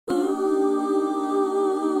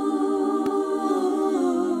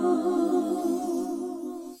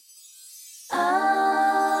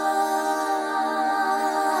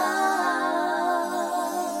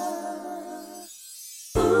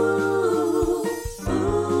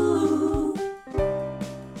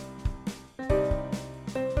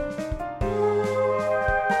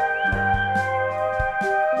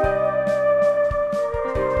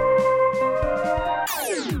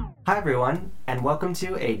everyone, and welcome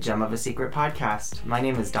to a Gem of a Secret podcast. My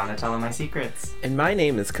name is Donatella My Secrets. And my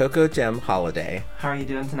name is Coco Gem Holiday. How are you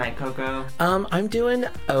doing tonight, Coco? I'm doing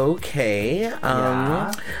okay.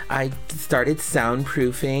 I started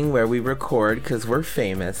soundproofing where we record because we're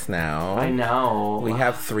famous now. I know. We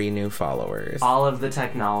have 3 new followers. All of the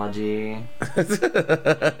technology.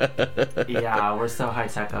 Yeah, we're so high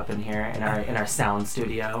tech up in here in our sound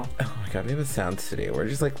studio. Oh my god, we have a sound studio. We're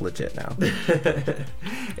just like legit now.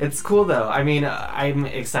 It's cool though. I mean, I'm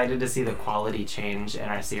excited to see the quality change in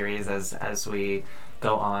our series as we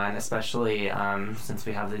go on, especially since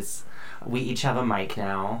we each have a mic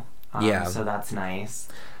now. Yeah. So that's nice.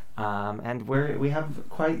 And we have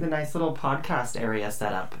quite the nice little podcast area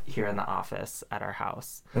set up here in the office at our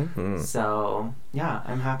house. Mm-hmm. So yeah,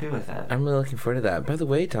 I'm happy with it. I'm really looking forward to that. By the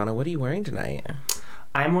way, Donna, what are you wearing tonight?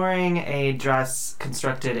 I'm wearing a dress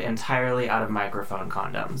constructed entirely out of microphone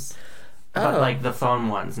condoms. But like the foam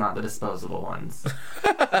ones, not the disposable ones.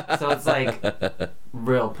 So it's like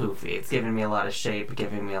real poofy. It's giving me a lot of shape,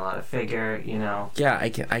 giving me a lot of figure, you know. Yeah, I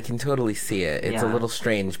can totally see it. It's a Yeah. little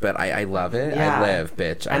strange, but I love it. Yeah. I live,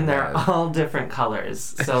 bitch. And they're all different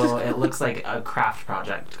colors, so it looks like a craft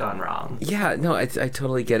project gone wrong. Yeah, no, I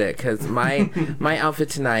totally get it, because my outfit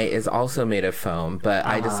tonight is also made of foam, but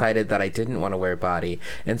I decided that I didn't want to wear body,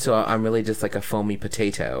 and so I'm really just like a foamy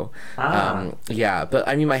potato. Yeah, but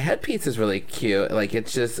I mean, my headpiece is really cute. Like,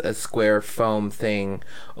 it's just a square foam thing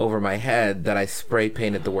over my head that I spray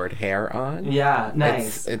painted the word hair on. Yeah,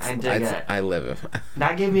 nice. I dig it. I live.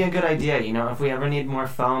 That gave me a good idea. You know, if we ever need more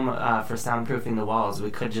foam for soundproofing the walls,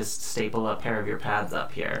 we could just staple a pair of your pads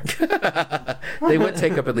up here. They would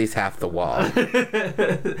take up at least half the wall.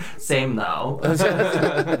 Same though.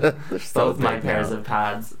 Both my pairs of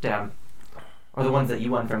pads. Damn. Or the ones that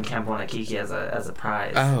you won from Camp Wanakiki as a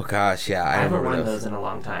prize. Oh gosh, yeah. I haven't worn those in a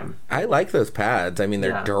long time. I like those pads. I mean,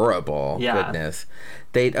 they're durable. Yeah. Goodness.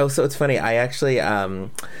 So it's funny. I actually,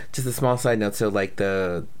 just a small side note. So like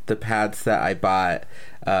the pads that I bought,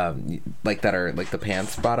 like that are like the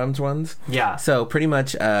pants bottoms ones. Yeah. So pretty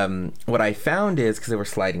much, what I found is, because they were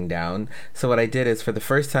sliding down. So what I did is, for the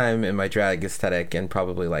first time in my drag aesthetic in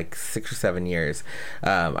probably like 6 or 7 years,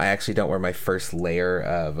 I actually don't wear my first layer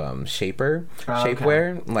of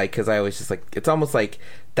shapewear. Like, because I always just like, it's almost like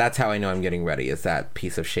that's how I know I'm getting ready, is that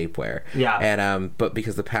piece of shapewear. Yeah. And but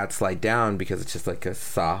because the pads slide down, because it's just like a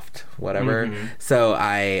soft whatever. Mm-hmm. So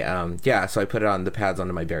I put it on the pads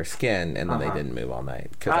onto my bare skin, and then they didn't move all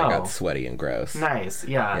night because I got sweaty and gross. Nice.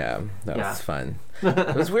 Yeah. Yeah, that was fun.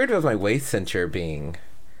 It was weird with my waist cincher being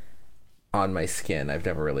on my skin. I've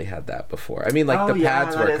never really had that before. I mean, like the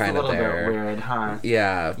pads were kind of there. A little bit weird, huh?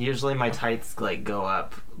 Yeah. Usually my tights like go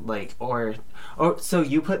up, like or so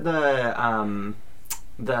you put the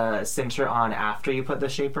cincher on after you put the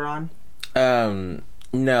shaper on?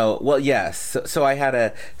 No. Well, yes. So I had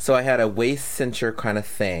a waist cincher kind of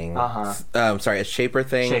thing. A shaper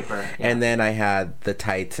thing. Yeah. And then I had the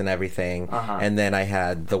tights and everything. And then I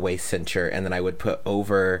had the waist cincher, and then I would put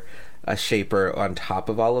over a shaper on top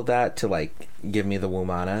of all of that to like give me the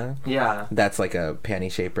womana. Yeah. That's like a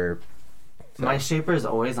panty shaper. So. My shaper is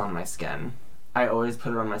always on my skin. I always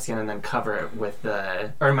put it on my skin and then cover it with my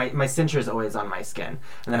cincher is always on my skin,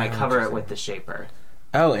 and then I cover it with the shaper.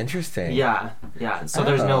 Oh, interesting. Yeah. So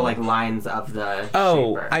there's no like lines of the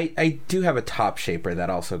shaper. I do have a top shaper that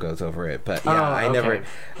also goes over it, but yeah, never.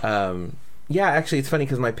 Actually, it's funny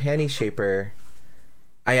because my panty shaper,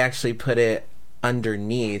 I actually put it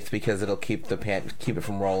underneath because it'll keep it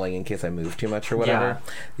from rolling in case I move too much or whatever.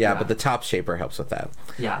 Yeah, but the top shaper helps with that.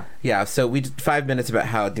 Yeah. So we did 5 minutes about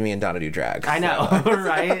how me and Donna do drag. I know,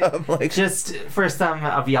 right? Like, just for some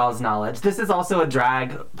of y'all's knowledge, this is also a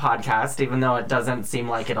drag podcast, even though it doesn't seem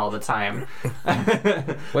like it all the time.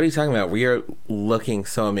 What are you talking about? We are looking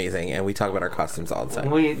so amazing, and we talk about our costumes all the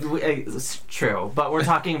time. It's true, but we're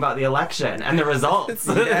talking about the election and the results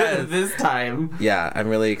this time. Yeah, I'm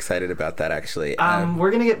really excited about that, actually.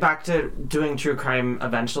 We're gonna get back to doing true crime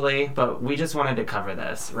eventually, but we just wanted to cover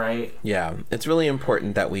this, right? Yeah, it's really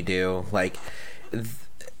important that we do, like,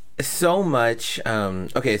 so much.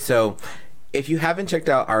 Okay, so if you haven't checked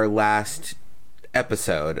out our last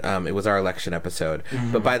episode, it was our election episode,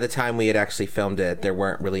 but by the time we had actually filmed it, there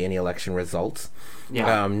weren't really any election results.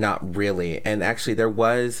 Yeah. Not really. And actually there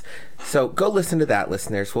was, so go listen to that,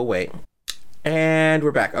 listeners. We'll wait. And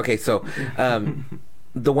we're back. Okay, so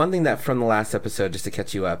the one thing that from the last episode, just to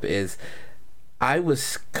catch you up, is I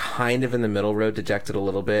was kind of in the middle road, dejected a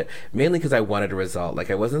little bit, mainly because I wanted a result.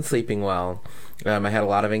 Like, I wasn't sleeping well. I had a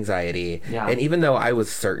lot of anxiety. Yeah. And even though I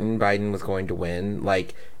was certain Biden was going to win,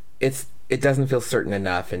 like, it's it doesn't feel certain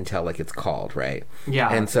enough until like it's called, right? Yeah.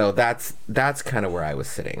 And so that's kind of where I was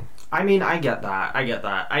sitting. I mean, I get that.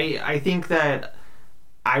 I think that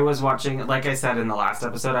I was watching, like I said in the last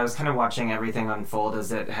episode, I was kind of watching everything unfold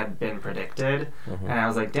as it had been predicted. Mm-hmm. And I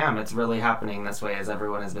was like, damn, it's really happening this way as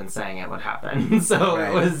everyone has been saying it would happen. So right.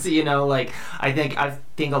 It was, you know, like, I think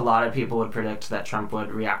a lot of people would predict that Trump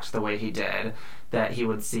would react the way he did, that he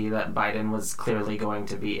would see that Biden was clearly going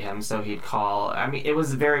to beat him, so he'd call. I mean, it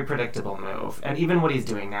was a very predictable move. And even what he's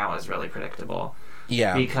doing now is really predictable.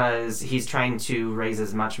 Yeah. Because he's trying to raise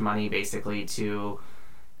as much money, basically, to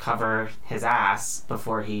cover his ass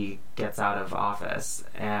before he gets out of office.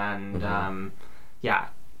 And yeah.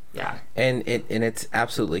 And it's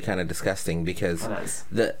absolutely kind of disgusting because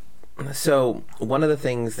so one of the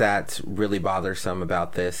things that's really bothersome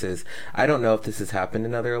about this is, I don't know if this has happened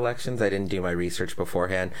in other elections. I didn't do my research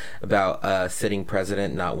beforehand about a sitting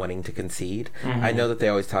president not wanting to concede. Mm-hmm. I know that they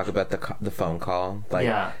always talk about the phone call, like,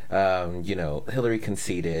 you know, Hillary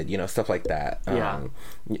conceded, you know, stuff like that.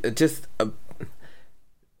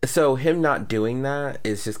 So him not doing that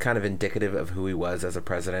is just kind of indicative of who he was as a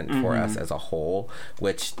president for us as a whole,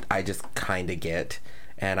 which I just kind of get,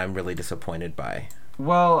 and I'm really disappointed by.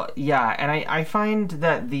 Well, yeah, and I find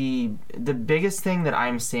that the biggest thing that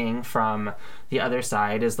I'm seeing from the other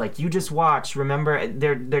side is, like, you just watch. Remember,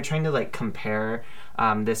 they're trying to, like, compare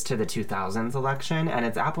this to the 2000s election, and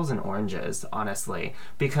it's apples and oranges, honestly,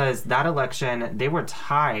 because that election, they were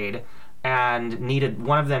tied. And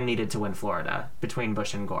one of them needed to win Florida between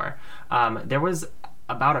Bush and Gore. There was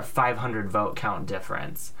about a 500 vote count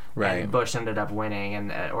difference. Right. And Bush ended up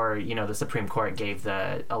winning, or the Supreme Court gave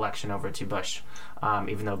the election over to Bush,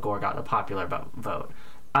 even though Gore got the popular vote.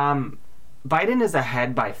 Biden is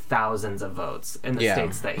ahead by thousands of votes in the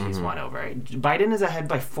states that he's won over. Biden is ahead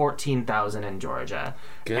by 14,000 in Georgia.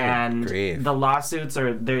 Good and grief. The lawsuits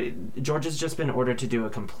Georgia's just been ordered to do a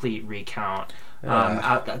complete recount.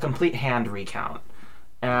 A complete hand recount.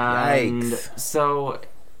 And Yikes. So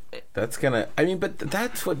that's but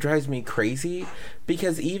that's what drives me crazy,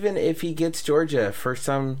 because even if he gets Georgia for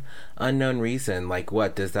some unknown reason, like,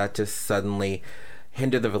 what does that just suddenly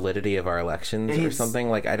hinder the validity of our elections or something?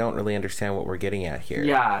 Like, I don't really understand what we're getting at here.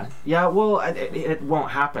 Yeah, well, it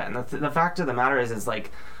won't happen. The fact of the matter is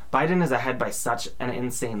like, Biden is ahead by such an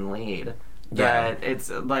insane lead that it's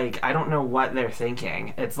like, I don't know what they're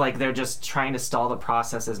thinking. It's like they're just trying to stall the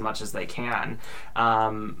process as much as they can.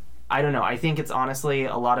 I don't know. I think it's honestly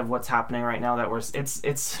a lot of what's happening right now that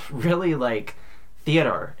it's really like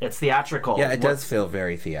theater. It's theatrical. Yeah, it does feel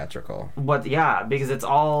very theatrical. Because it's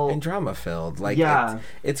all and drama filled. Like,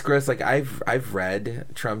 it's gross. Like, I've read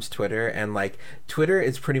Trump's Twitter, and like, Twitter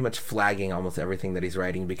is pretty much flagging almost everything that he's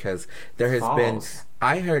writing, because there has been.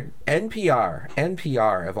 I heard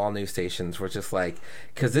NPR of all news stations were just like,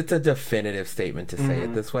 because it's a definitive statement to say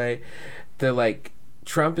it this way. They're like,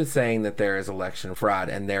 Trump is saying that there is election fraud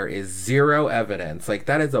and there is zero evidence. Like,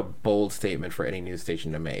 that is a bold statement for any news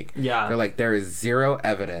station to make. Yeah. They're like, there is zero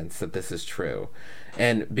evidence that this is true.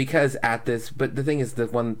 And because but the thing is, the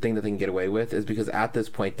one thing that they can get away with is because at this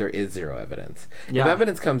point there is zero evidence. Yeah. If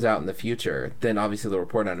evidence comes out in the future, then obviously they'll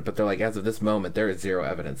report on it. But they're like, as of this moment, there is zero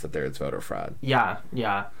evidence that there is voter fraud. Yeah.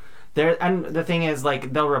 And the thing is,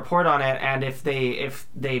 like, they'll report on it, and if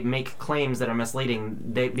they make claims that are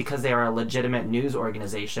misleading, because they are a legitimate news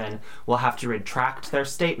organization, will have to retract their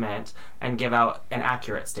statement and give out an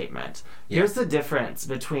accurate statement. Yeah. Here's the difference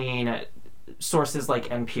between sources like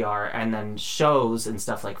NPR and then shows and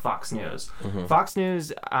stuff like Fox News. Mm-hmm. Fox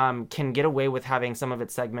News can get away with having some of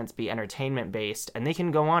its segments be entertainment based, and they can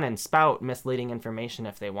go on and spout misleading information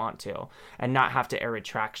if they want to, and not have to air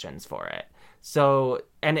retractions for it. So,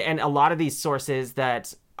 and a lot of these sources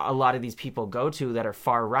that a lot of these people go to that are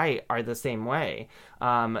far right are the same way.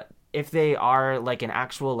 If they are like an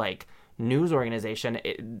actual like news organization,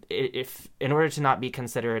 if in order to not be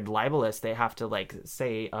considered libelous, they have to like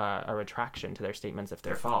say a retraction to their statements if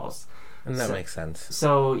they're false. And that makes sense.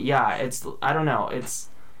 So yeah, I don't know.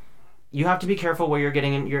 You have to be careful where you're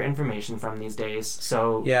getting your information from these days.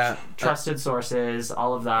 So trusted sources,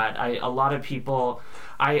 all of that. A lot of people.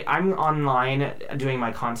 I'm online doing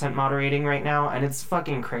my content moderating right now, and it's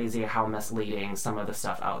fucking crazy how misleading some of the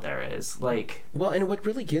stuff out there is. Like, well, and what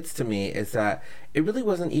really gets to me is that it really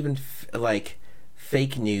wasn't even like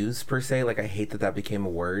fake news per se. Like, I hate that became a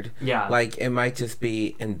word. Yeah. Like, it might just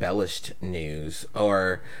be embellished news,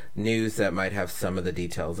 or news that might have some of the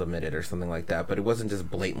details omitted or something like that, but it wasn't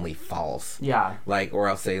just blatantly false. Yeah. Like, or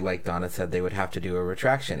else they, like Donna said, they would have to do a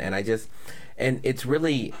retraction. And and it's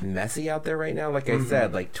really messy out there right now. Like I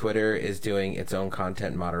said, like Twitter is doing its own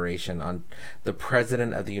content moderation on the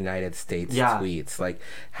President of the United States tweets. Like,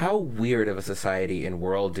 how weird of a society and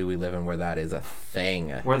world do we live in where that is a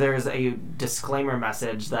thing? Where there's a disclaimer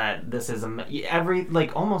message that this is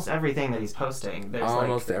almost everything that he's posting. There's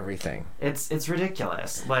almost everything. It's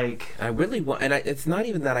ridiculous. Like, I really want, and it's not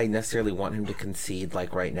even that I necessarily want him to concede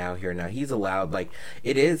like right now here now. He's allowed, like,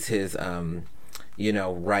 it is his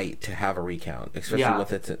right to have a recount, especially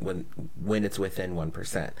when it's within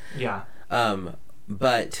 1%. Yeah.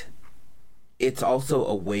 But it's also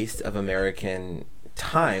a waste of American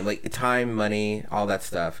time, like time, money, all that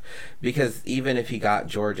stuff, because even if he got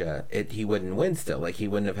Georgia, he wouldn't win still. Like, he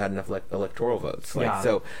wouldn't have had enough electoral votes. Like,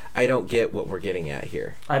 so I don't get what we're getting at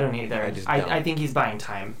here. I don't either. I think he's buying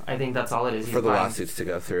time. I think that's all it is. For the lawsuits to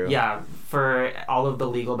go through. Yeah, for all of the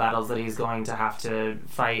legal battles that he's going to have to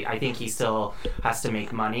fight. I think he still has to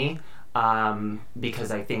make money,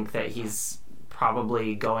 because I think that he's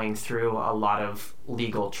probably going through a lot of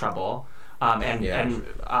legal trouble, and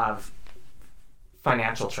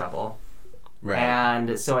financial trouble. Right.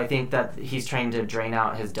 And so I think that he's trying to drain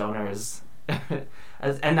out his donors.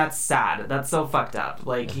 And that's sad. That's so fucked up.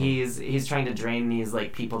 Like, he's trying to drain these,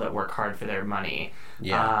 like, people that work hard for their money.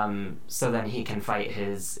 Yeah. So then he can fight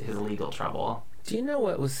his legal trouble. Do you know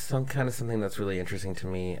what was something that's really interesting to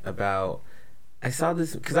me about... I saw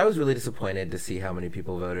this because I was really disappointed to see how many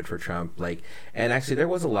people voted for Trump. Like, and actually there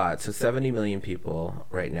was a lot. So 70 million people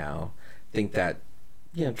right now think that,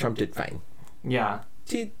 Trump did fine. Yeah.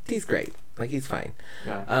 He's great. Like, he's fine.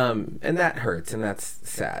 Yeah. And that hurts, and that's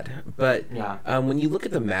sad. But when you look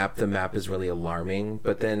at the map is really alarming.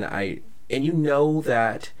 But then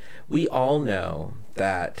that we all know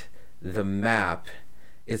that the map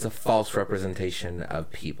is a false representation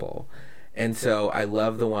of people. And so I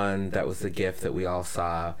love the one that was the GIF that we all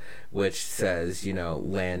saw, which says,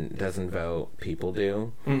 land doesn't vote, people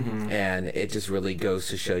do. Mm-hmm. And it just really goes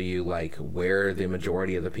to show you, like, where the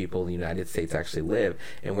majority of the people in the United States actually live,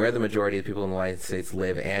 and where the majority of the people in the United States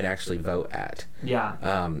live and actually vote at. Yeah.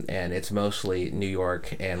 And it's mostly New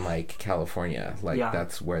York and, like, California. Like,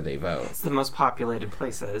 that's where they vote. It's the most populated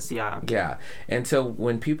places, yeah. Yeah. And so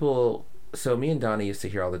when people... So me and Donna used to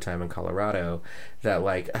hear all the time in Colorado that,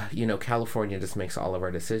 like, California just makes all of our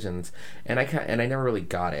decisions, and I never really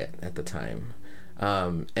got it at the time,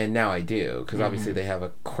 and now I do, because obviously they have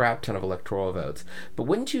a crap ton of electoral votes. But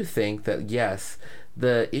wouldn't you think that, yes,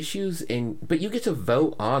 the issues but you get to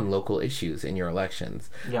vote on local issues in your elections.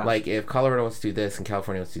 Yeah. Like, if Colorado wants to do this and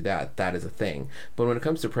California wants to do that, that is a thing. But when it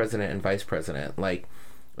comes to president and vice president, like,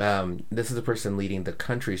 this is a person leading the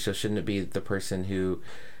country, so shouldn't it be the person who,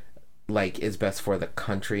 like, is best for the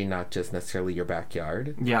country, not just necessarily your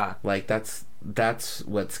backyard? Yeah. Like, that's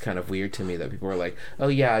what's kind of weird to me, that people are like, oh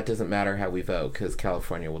yeah, it doesn't matter how we vote because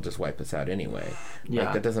California will just wipe us out anyway. Yeah.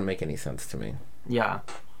 Like, that doesn't make any sense to me. Yeah.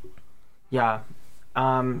 Yeah.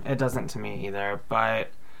 It doesn't to me either, but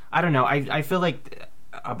I don't know. I feel like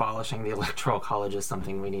abolishing the Electoral College is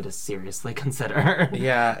something we need to seriously consider.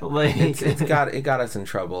 Yeah. Like, it got us in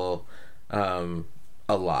trouble.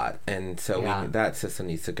 A lot, and so that system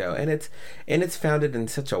needs to go, and it's founded in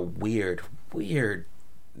such a weird,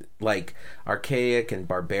 like, archaic and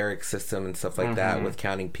barbaric system and stuff like that, with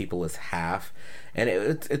counting people as half, and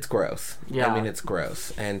it's gross. Yeah, I mean, it's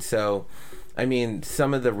gross. And so, I mean,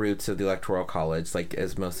 some of the roots of the Electoral College, like,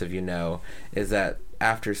 as most of you know, is that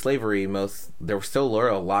after slavery, there still were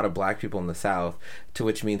a lot of black people in the South, to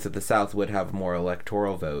which means that the South would have more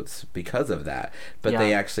electoral votes because of that. But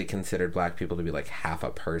they actually considered black people to be like half a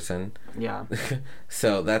person. Yeah.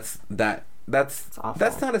 So that's not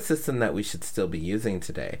a system that we should still be using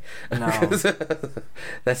today. No.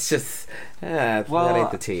 That's just that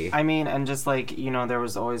ain't the tea. I mean, and just like, there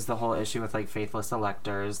was always the whole issue with, like, faithless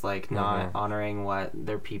electors, like, not honoring what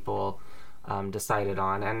their people decided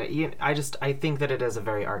on, and I think that it is a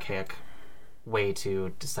very archaic way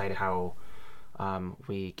to decide how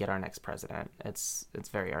we get our next president. It's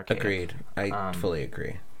very archaic. Agreed. I fully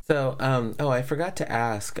agree. So I forgot to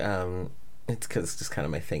ask, it's because it's just kind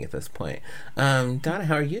of my thing at this point. Donna,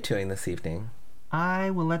 how are you doing this evening? I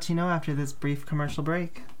will let you know after this brief commercial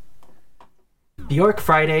break. Bjork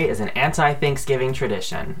Friday is an anti-Thanksgiving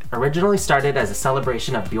tradition, originally started as a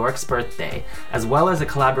celebration of Bjork's birthday, as well as a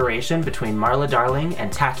collaboration between Marla Darling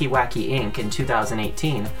and Tacky Wacky Inc. in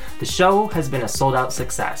 2018. The show has been a sold-out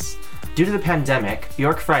success. Due to the pandemic,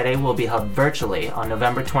 Bjork Friday will be held virtually on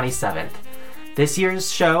November 27th. This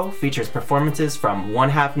year's show features performances from One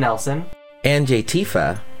Half Nelson, Anjay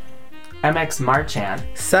Tifa, MX Marchand,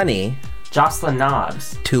 Sunny, Jocelyn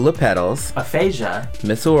Knobs, Tula Petals, Aphasia,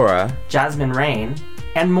 Miss Aura, Jasmine Rain,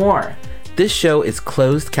 and more. This show is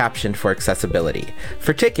closed captioned for accessibility.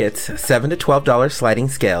 For tickets, $7 to $12 sliding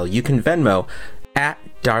scale, you can Venmo at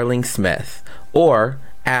Darling Smith or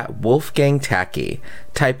at Wolfgang Tacky.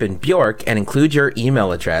 Type in Bjork and include your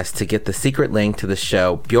email address to get the secret link to the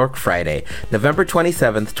show Bjork Friday, November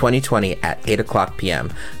 27th, 2020 at 8 o'clock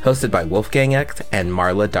p.m. Hosted by Wolfgang X and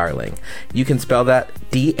Marla Darling. You can spell that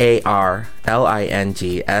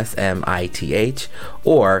DARLINGSMITH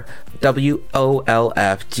or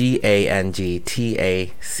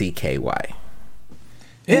WOLFGANGTACKY.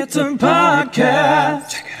 It's a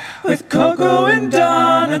podcast with Coco and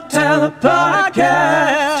Donatella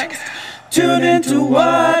podcast. Tune into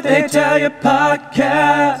What They Tell You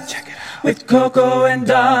podcast with Coco and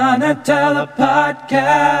Donatella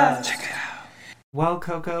podcast. Well,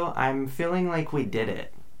 Coco, I'm feeling like we did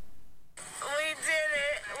it. We did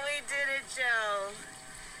it, Joe.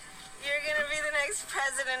 You're gonna be the next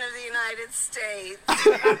president of the United States.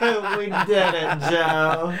 We did it,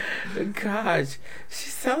 Joe. Gosh, she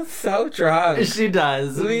sounds so drunk. She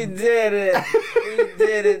does. We did it. We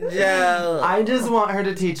did it, Joe. I just want her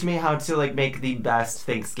to teach me how to make the best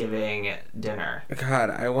Thanksgiving dinner. God,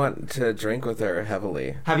 I want to drink with her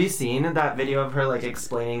heavily. Have you seen that video of her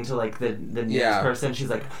explaining to the news person? She's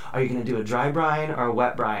like, "Are you gonna do a dry brine or a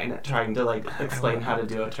wet brine?" Trying to explain how to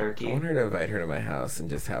do a turkey. I want her to invite her to my house and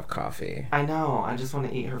just have coffee. I know. I just want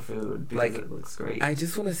to eat her food because it looks great. I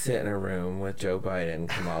just want to sit in a room with Joe Biden,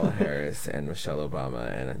 Kamala Harris, and Michelle Obama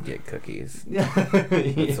and get cookies.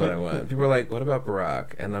 That's what I want. People are like, "What about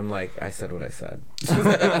Barack?" And I'm like, I said what I said.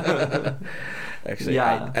 Actually,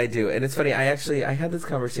 yeah. I do. And it's funny, I had this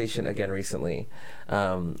conversation again recently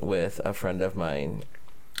with a friend of mine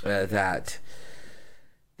that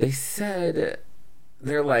they said,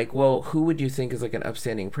 they're like, "Well, who would you think is an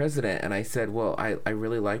upstanding president?" And I said, "Well, I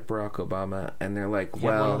really like Barack Obama." And they're like, He had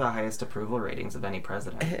 "Well," one of the highest approval ratings of any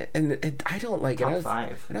president. and I don't like it. Top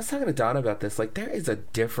 5. And I was talking to Don about this. There is a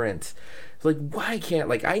difference. Why can't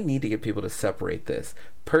I need to get people to separate this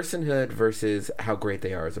personhood versus how great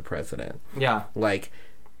they are as a president. Yeah.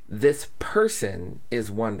 This person is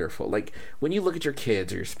wonderful. When you look at your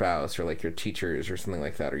kids or your spouse or your teachers or something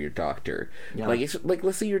like that, or your doctor. Yeah. It's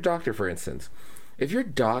let's say your doctor, for instance. If your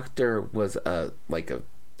doctor was a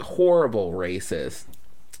horrible racist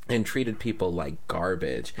and treated people like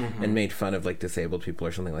garbage and made fun of disabled people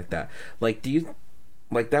or something like that, do you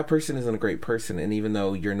that person isn't a great person? And even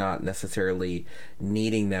though you're not necessarily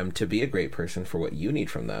needing them to be a great person for what you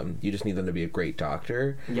need from them, you just need them to be a great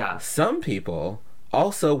doctor. Yeah. Some people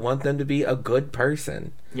also want them to be a good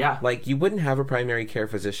person. Yeah. You wouldn't have a primary care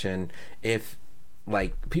physician if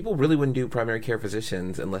people really wouldn't do primary care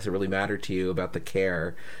physicians unless it really mattered to you about the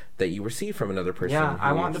care that you receive from another person. Yeah,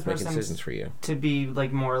 I want the making person decisions for you to be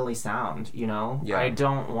morally sound, Yeah. I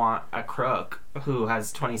don't want a crook who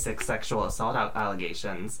has 26 sexual assault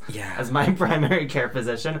allegations as my primary care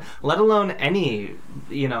physician, let alone any,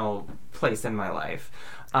 place in my life.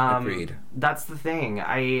 Agreed. That's the thing.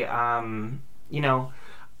 I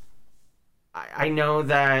know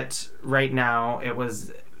that right now it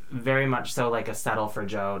was very much so a settle for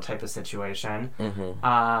Joe type of situation.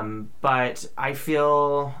 Mm-hmm. But I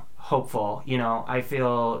feel hopeful. I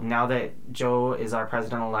feel now that Joe is our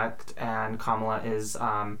president-elect and Kamala is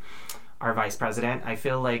our vice president, I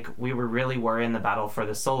feel like we were in the battle for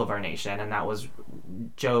the soul of our nation, and that was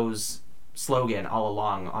Joe's slogan all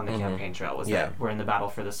along on the campaign trail was that we're in the battle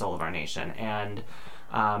for the soul of our nation. And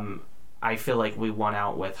I feel like we won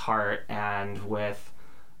out with heart and with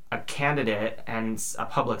a candidate and a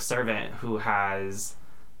public servant who has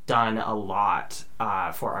done a lot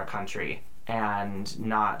for our country, and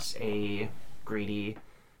not a greedy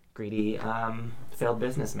failed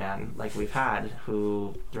businessman like we've had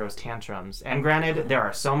who throws tantrums. And granted, there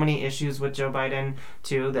are so many issues with Joe Biden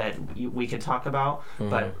too that we could talk about,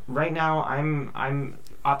 but right now I'm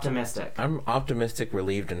optimistic. I'm optimistic,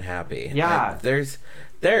 relieved, and happy. Yeah. There's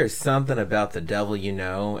something about the devil,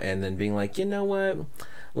 and then being like, you know what?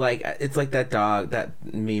 It's like that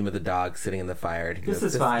meme of the dog sitting in the fire. He This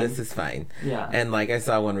is fine. This is fine. Yeah. And I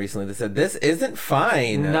saw one recently that said, "This isn't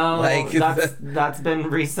fine." No, that's been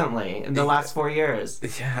recently in the last 4 years.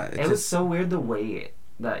 Yeah. It was so weird the way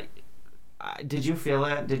that. Did you feel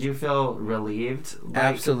it? Did you feel relieved?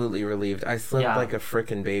 Absolutely relieved. I slept like a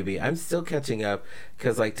frickin' baby. I'm still catching up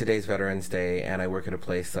because today's Veterans Day and I work at a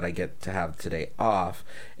place that I get to have today off,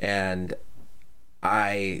 and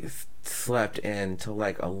I slept in till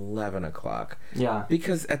 11 o'clock. Yeah.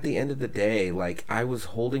 Because at the end of the day, I was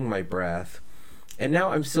holding my breath And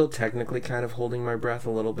now I'm still technically kind of holding my breath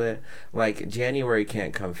a little bit. Like, January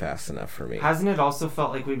can't come fast enough for me. Hasn't it also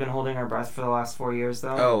felt like we've been holding our breath for the last 4 years,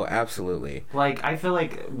 though? Oh, absolutely. Like, I feel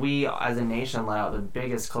like we, as a nation, let out the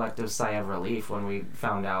biggest collective sigh of relief when we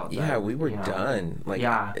found out that, Yeah, we were done. Like,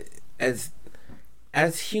 yeah.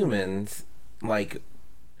 As humans, like,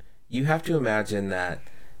 you have to imagine that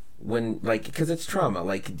when, like, because it's trauma.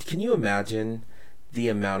 Like, can you imagine the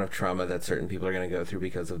amount of trauma that certain people are going to go through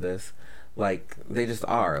because of this? Like, they just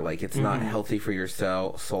are. Like, it's not healthy for your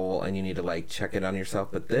soul, and you need to, like, check it on yourself.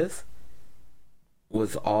 But this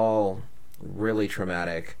was all really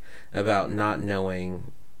traumatic about not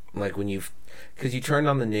knowing, like, when you've... Because you turned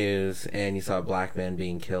on the news, and you saw a black man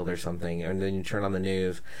being killed or something, and then you turn on the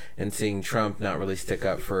news, and seeing Trump not really stick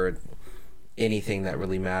up for anything that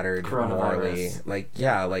really mattered morally. Like,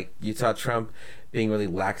 yeah, like, you saw Trump being really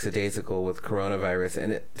lackadaisical with coronavirus,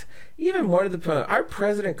 and it... Even more to the point, our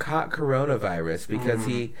president caught coronavirus because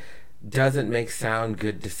he doesn't make sound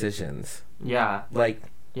good decisions. Yeah. Like,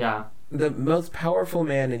 yeah. The most powerful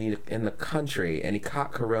man in the country, and he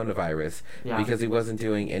caught coronavirus because he wasn't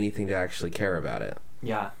doing anything to actually care about it.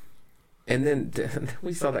 Yeah. And then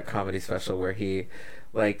we saw that comedy special where he,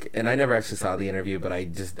 like, and I never actually saw the interview, but I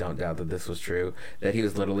just don't doubt that this was true, that he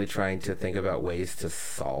was literally trying to think about ways to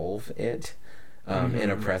solve it. In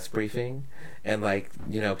a press briefing, and, like,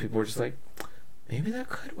 you know, people were just like, maybe that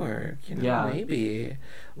could work, you know, maybe,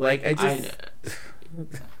 like,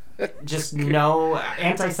 just no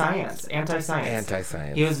anti-science.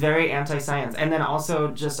 He was very anti-science, and then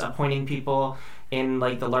also just appointing people in,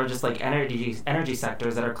 like, the largest, like, energy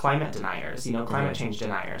sectors that are climate deniers, you know, climate change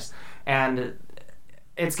deniers, and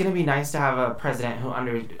it's going to be nice to have a president who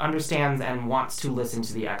understands and wants to listen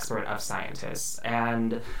to the expert of scientists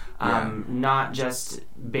and not just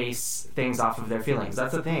base things off of their feelings.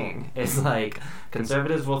 That's the thing. It's like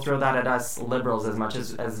conservatives will throw that at us liberals as much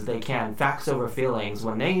as they can. Facts over feelings,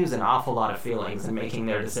 when they use an awful lot of feelings in making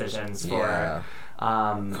their decisions for...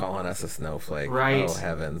 calling us a snowflake. Right. Oh,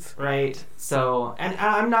 heavens. Right. So, and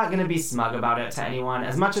I'm not going to be smug about it to anyone,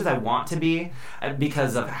 as much as I want to be,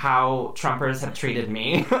 because of how Trumpers have treated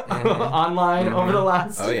me online over the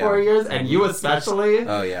last 4 years, and you especially.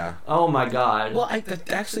 Oh, yeah. Oh, my God. Well, I've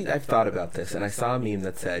thought about this, and I saw a meme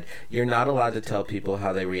that said, you're not allowed to tell people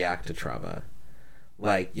how they react to trauma.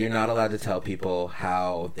 Like, you're not allowed to tell people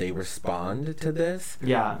how they respond to this.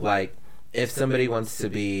 Yeah. Like, if somebody wants to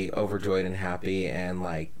be overjoyed and happy and,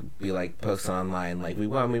 like, be like, post online, like, we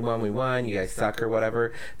won, you guys suck or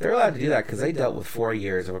whatever, they're allowed to do that because they dealt with 4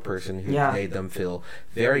 years of a person who made them feel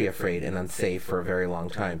very afraid and unsafe for a very long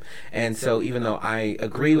time. And so even though I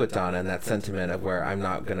agree with Donna in that sentiment of where I'm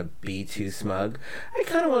not going to be too smug, I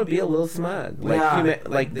kind of want to be a little smug. Like,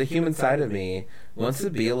 like, the human side of me wants to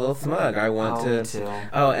be a little smug. I want to... Me too.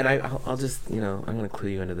 Oh, and I'll just, you know, I'm going to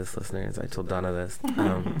clue you into this, listeners. I told Donna this.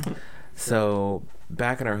 So,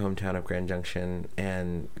 back in our hometown of Grand Junction,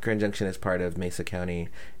 and Grand Junction is part of Mesa County,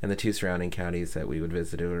 and the two surrounding counties that we would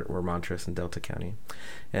visit were Montrose and Delta County.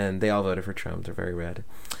 And they all voted for Trump. They're very red.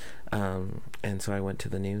 And so I went to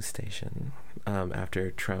the news station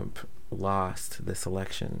after Trump lost this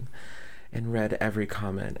election and read every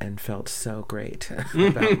comment and felt so great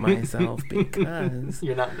about myself because...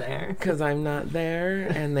 You're not there? Because I'm not there,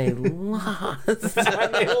 and they lost.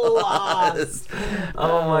 They lost!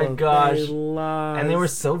 Oh my gosh. They lost. And they were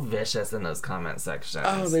so vicious in those comment sections.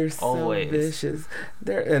 Oh, they're so vicious.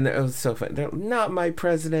 And it was so fun. They're not my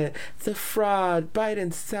president. It's a fraud.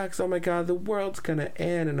 Biden sucks. Oh my God, the world's gonna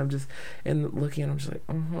end. And I'm just, and looking at them, I'm just like,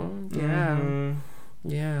 yeah. Mm-hmm.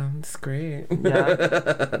 Yeah, it's great. Yeah,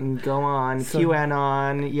 go on.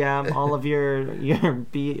 QAnon. Yeah, all of your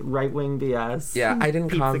right wing BS. Yeah, I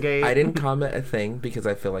didn't comment a thing because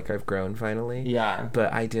I feel like I've grown finally. Yeah,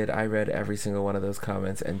 but I did. I read every single one of those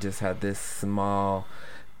comments and just had this small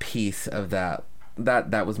piece of that.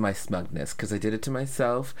 That was my smugness because I did it to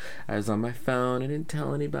myself. I was on my phone. I didn't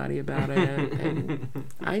tell anybody about it, and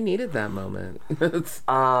I needed that moment.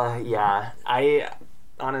 Yeah,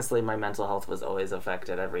 honestly, my mental health was always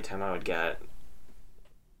affected every time I would get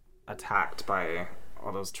attacked by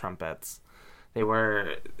all those trumpets. They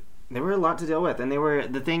were a lot to deal with, and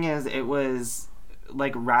the thing is, it was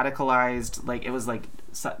like radicalized, like it was like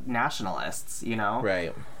nationalists, you know?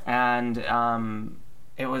 Right. And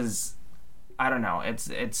it was, I don't know,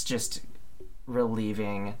 it's just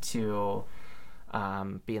relieving to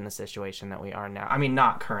be in the situation that we are now. I mean,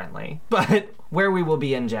 not currently, but where we will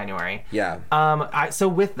be in January. Yeah. So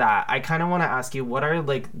with that, I kind of want to ask you, what are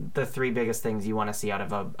like the three biggest things you want to see out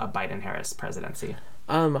of a Biden-Harris presidency?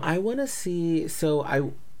 I want to see.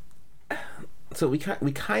 So so we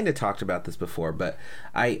kind of talked about this before, but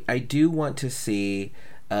I do want to see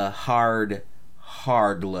a hard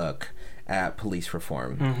look at police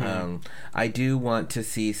reform. I do want to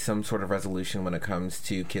see some sort of resolution when it comes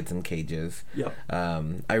to kids in cages. Yep.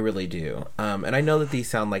 I really do. And I know that these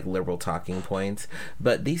sound like liberal talking points,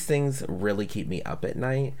 but these things really keep me up at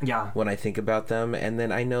night. Yeah. When I think about them. And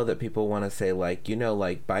then I know that people want to say, like,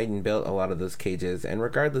 like Biden built a lot of those cages, and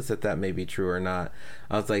regardless if that may be true or not,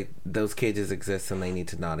 I was like, those cages exist and they need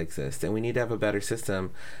to not exist. And we need to have a better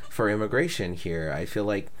system for immigration here. I feel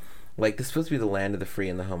like this is supposed to be the land of the free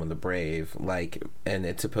and the home of the brave, and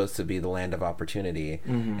it's supposed to be the land of opportunity.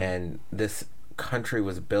 And this country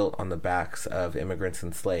was built on the backs of immigrants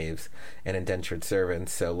and slaves and indentured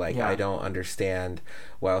servants. So I don't understand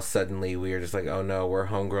why suddenly we are just like, oh no, we're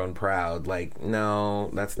homegrown proud. No,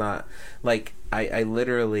 that's not I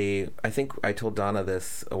literally, I think I told Donna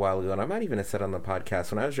this a while ago, and I might even have said on the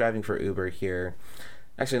podcast, when I was driving for Uber here,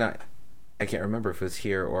 actually not, I can't remember if it was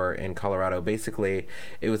here or in Colorado. Basically,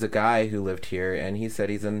 it was a guy who lived here, and he said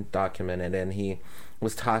he's undocumented, and he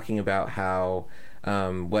was talking about how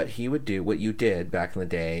what he would do, what you did back in the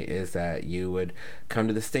day, is that you would come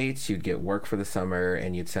to the States, you'd get work for the summer,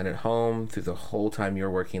 and you'd send it home through the whole time you were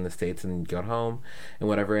working in the States, and you'd go home and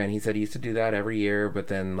whatever. And he said he used to do that every year, but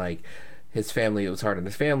then his family, it was hard on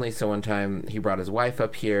his family, so one time he brought his wife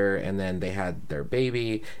up here, and then they had their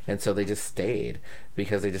baby, and so they just stayed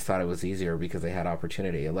because they just thought it was easier because they had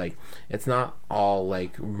opportunity. It's not all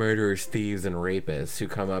murderers, thieves, and rapists who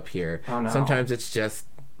come up here. Oh, no. Sometimes it's just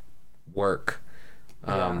work.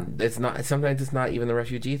 It's not. Sometimes it's not even the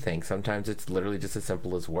refugee thing. Sometimes it's literally just as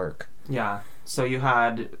simple as work. Yeah. So you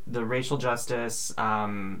had the racial justice,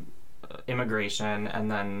 immigration, and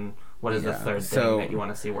then what is the third thing that you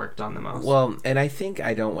want to see worked on the most? Well, and I think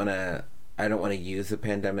I don't want to use the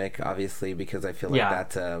pandemic, obviously, because I feel like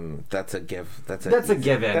that's a give. That's a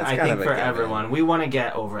given. I think for everyone, we want to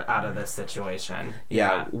get out of this situation.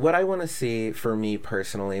 Yeah. What I want to see for me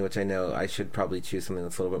personally, which I know I should probably choose something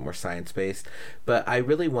that's a little bit more science based, but I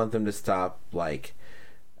really want them to stop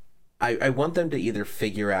I want them to either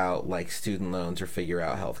figure out student loans or figure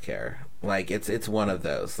out healthcare. It's one of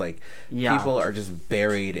those. People are just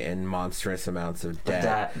buried in monstrous amounts of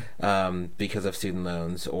debt. Because of student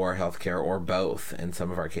loans or healthcare or both in some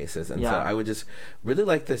of our cases. And so I would just really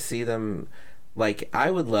like to see them. I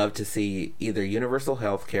would love to see either universal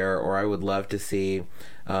healthcare, or I would love to see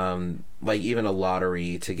even a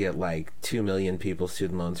lottery to get 2 million people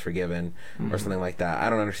student loans forgiven or something like that. I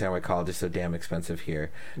don't understand why college is so damn expensive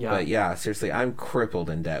here. But yeah, seriously, I'm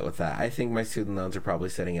crippled in debt with that. I think my student loans are probably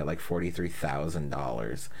sitting at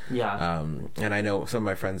 $43,000. And I know some of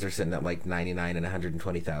my friends are sitting at $99,000 and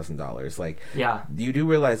 $120,000. You do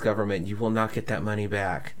realize, government, you will not get that money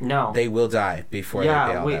back. No, they will die before they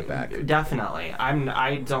pay all that back. Definitely.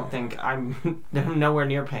 I don't think I'm nowhere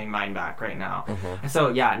near paying mine back right now.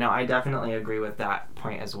 So I definitely agree with that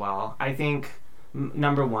point as well. I think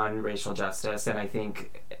number one, racial justice, and I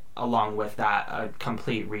think along with that, a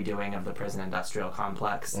complete redoing of the prison industrial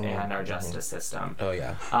complex and our justice system. Oh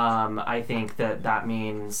yeah. I think that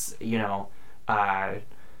means I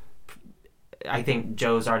think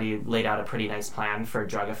Joe's already laid out a pretty nice plan for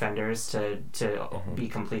drug offenders to be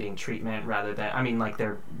completing treatment rather than,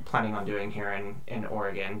 they're planning on doing here in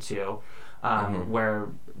Oregon too, where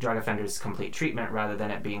drug offenders complete treatment rather than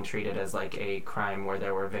it being treated as a crime where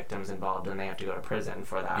there were victims involved and they have to go to prison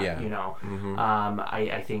for that.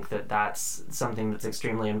 I think that's something that's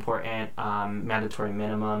extremely important. Mandatory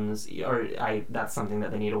minimums, that's something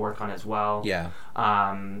that they need to work on as well.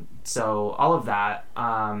 So all of that.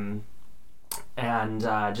 And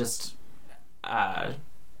just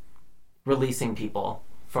releasing people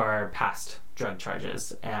for past drug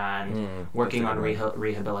charges and working on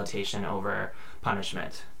rehabilitation over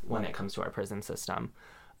punishment when it comes to our prison system.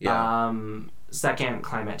 Second,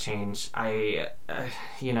 climate change. I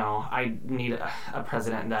need a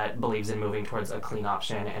president that believes in moving towards a clean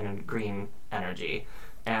option and green energy.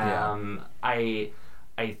 I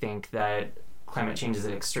think that climate change is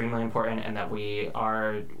extremely important, and that we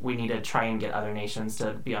need to try and get other nations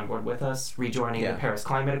to be on board with us rejoining the Paris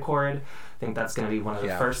Climate Accord. I think that's going to be one of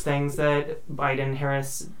the first things that Biden and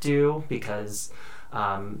Harris do, because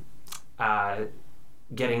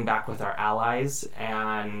getting back with our allies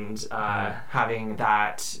and having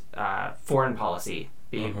that foreign policy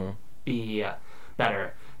be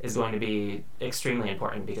better is going to be extremely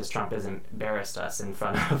important, because Trump has embarrassed us in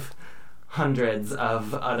front of hundreds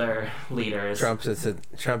of other leaders. Trump has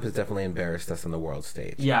definitely embarrassed us on the world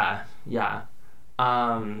stage.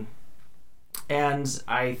 And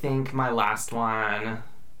I think my last one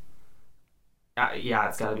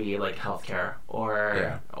it's got to be like healthcare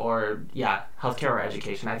or healthcare or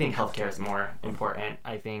education. I think healthcare is more important.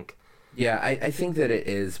 I think. Yeah, I think that it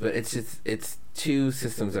is, but it's two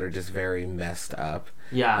systems that are just very messed up.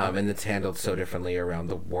 Yeah. And it's handled so differently around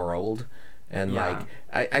the world. And like,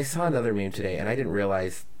 I saw another meme today, and I didn't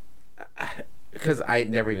realize, because I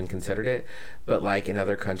never even considered it, but like in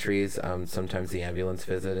other countries, sometimes the ambulance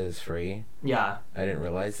visit is free. Yeah. I didn't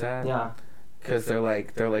realize that. Yeah. Because they're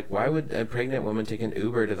like, why would a pregnant woman take an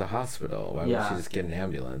Uber to the hospital? Why would she just get an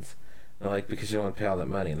ambulance? They're like, because you don't want to pay all that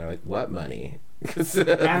money. And they're like, what money?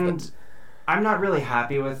 And I'm not really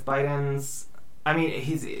happy with Biden's. I mean,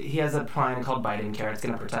 he has a plan called Biden Care. It's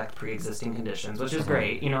going to protect pre-existing conditions, which is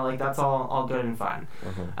great. You know, like that's all good and fun.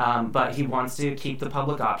 But he wants to keep the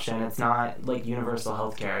public option. It's not like universal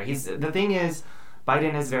health care. The thing is,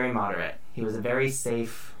 Biden is very moderate. He was a very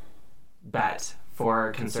safe bet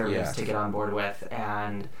for conservatives to get on board with,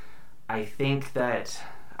 and I think that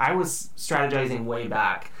I was strategizing way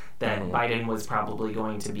back that Biden was probably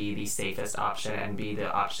going to be the safest option and be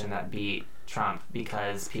the option that beat Trump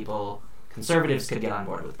because conservatives could get on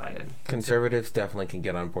board with Biden. Conservatives definitely can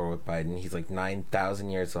get on board with Biden. He's like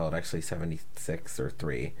 9,000 years old, actually 76 or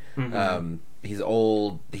 3. He's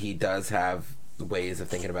old. He does have ways of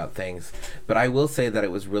thinking about things. But I will say that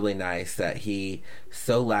it was really nice that he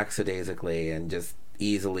so lackadaisically and just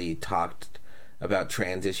easily talked about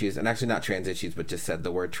trans issues, and actually not trans issues, but just said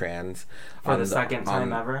the word trans for the second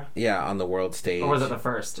time ever. Yeah, on the world stage. Or was it the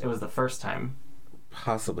first? It was the first time.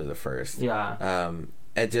 Possibly the first. Yeah.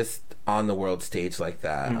 And just on the world stage like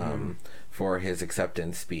that, for his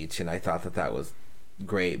acceptance speech, and I thought that was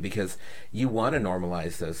great because you want to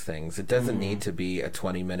normalize those things. It doesn't need to be a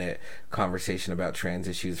 20-minute conversation about trans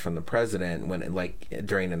issues from the president when, like,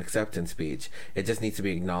 during an acceptance speech. It just needs to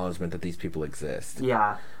be acknowledgement that these people exist.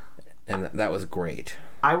 Yeah. And that was great.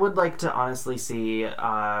 I would like to honestly see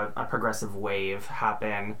a progressive wave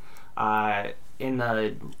happen in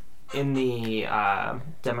the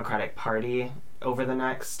Democratic Party over the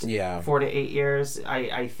next 4 to 8 years.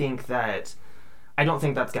 I think that I don't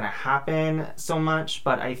think that's going to happen so much,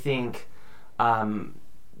 but I think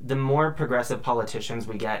the more progressive politicians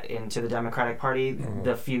we get into the Democratic Party,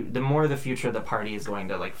 the more the future of the party is going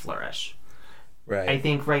to like flourish. Right. I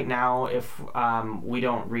think right now, if we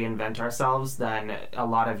don't reinvent ourselves, then a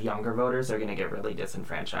lot of younger voters are going to get really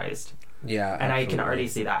disenfranchised. Yeah, and I can already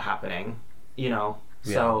see that happening. You know,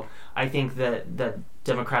 so I think that the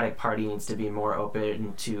Democratic Party needs to be more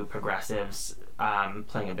open to progressives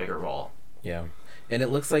playing a bigger role. Yeah. And it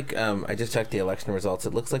looks like I just checked the election results.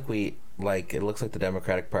 It looks like the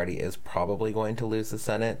Democratic Party is probably going to lose the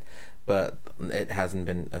Senate, but it hasn't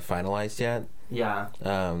been finalized yet. Yeah.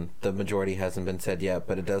 The majority hasn't been said yet,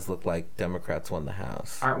 but it does look like Democrats won the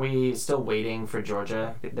House. Aren't we still waiting for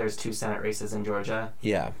Georgia? There's 2 Senate races in Georgia.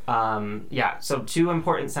 Yeah. So 2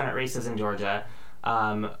 important Senate races in Georgia.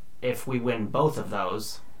 If we win both of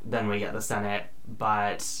those, then we get the Senate,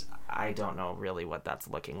 but I don't know really what that's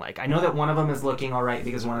looking like. I know that one of them is looking all right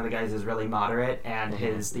because one of the guys is really moderate, and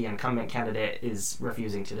the incumbent candidate is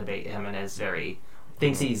refusing to debate him and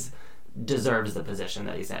thinks he's deserves the position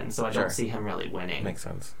that he's in. So I don't see him really winning. Makes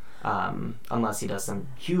sense. Unless he does some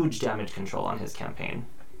huge damage control on his campaign.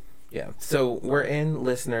 Yeah. So we're in,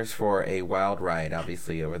 listeners, for a wild ride,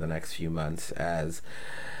 obviously, over the next few months as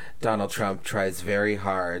Donald Trump tries very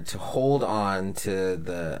hard to hold on to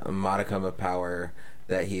the modicum of power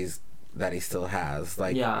that he still has.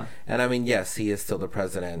 And I mean, yes, he is still the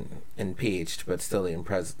president, impeached, but still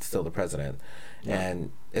the president. Yeah.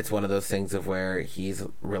 And it's one of those things of where he's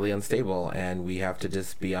really unstable, and we have to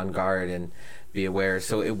just be on guard and be aware.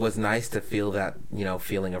 So it was nice to feel that,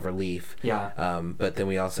 feeling of relief. Yeah. But then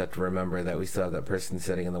we also have to remember that we still have that person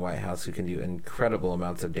sitting in the White House who can do incredible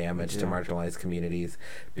amounts of damage to marginalized communities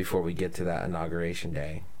before we get to that inauguration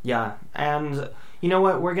day. Yeah. And you know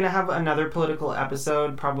what? We're going to have another political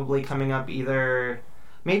episode probably coming up either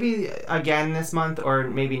maybe again this month or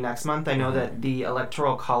maybe next month. I know that the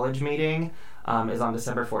Electoral College meeting is on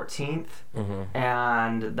December 14th,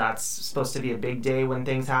 and that's supposed to be a big day when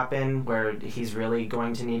things happen, where he's really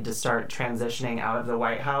going to need to start transitioning out of the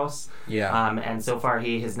White House. Yeah. And so far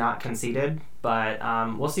he has not conceded, but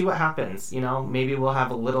we'll see what happens. Maybe we'll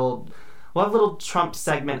have little Trump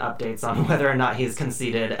segment updates on whether or not he's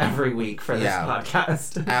conceded every week for this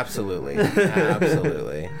podcast. Absolutely.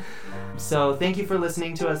 Absolutely. So thank you for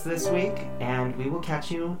listening to us this week, and we will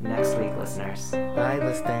catch you next week, listeners. Bye,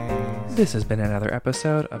 listeners. This has been another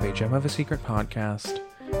episode of A Gem of a Secret podcast.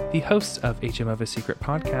 The hosts of A Gem of a Secret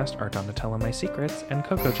podcast are Donatella My Secrets and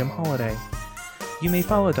Coco Gem Holiday. You may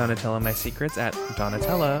follow Donatella My Secrets at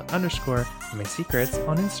Donatella_My Secrets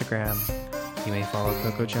on Instagram. You may follow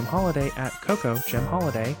Coco Gem Holiday at Coco Gem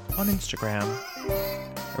Holiday on Instagram.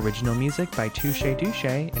 Original music by Touche Douche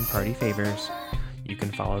and Party Favors. You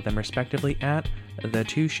can follow them respectively at The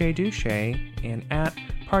Touche Douche and at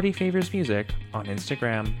Party Favors Music on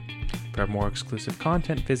Instagram. For more exclusive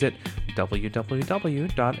content, visit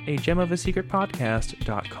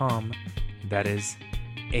www.agemofasecretpodcast.com. That is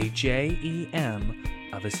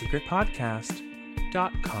AJEM of a secret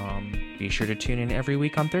podcast.com. Be sure to tune in every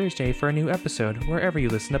week on Thursday for a new episode wherever you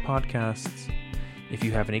listen to podcasts. If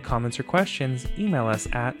you have any comments or questions, email us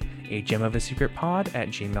at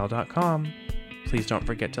agemofasecretpod@gmail.com. Please don't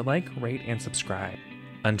forget to like, rate, and subscribe.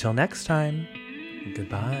 Until next time,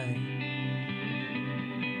 goodbye.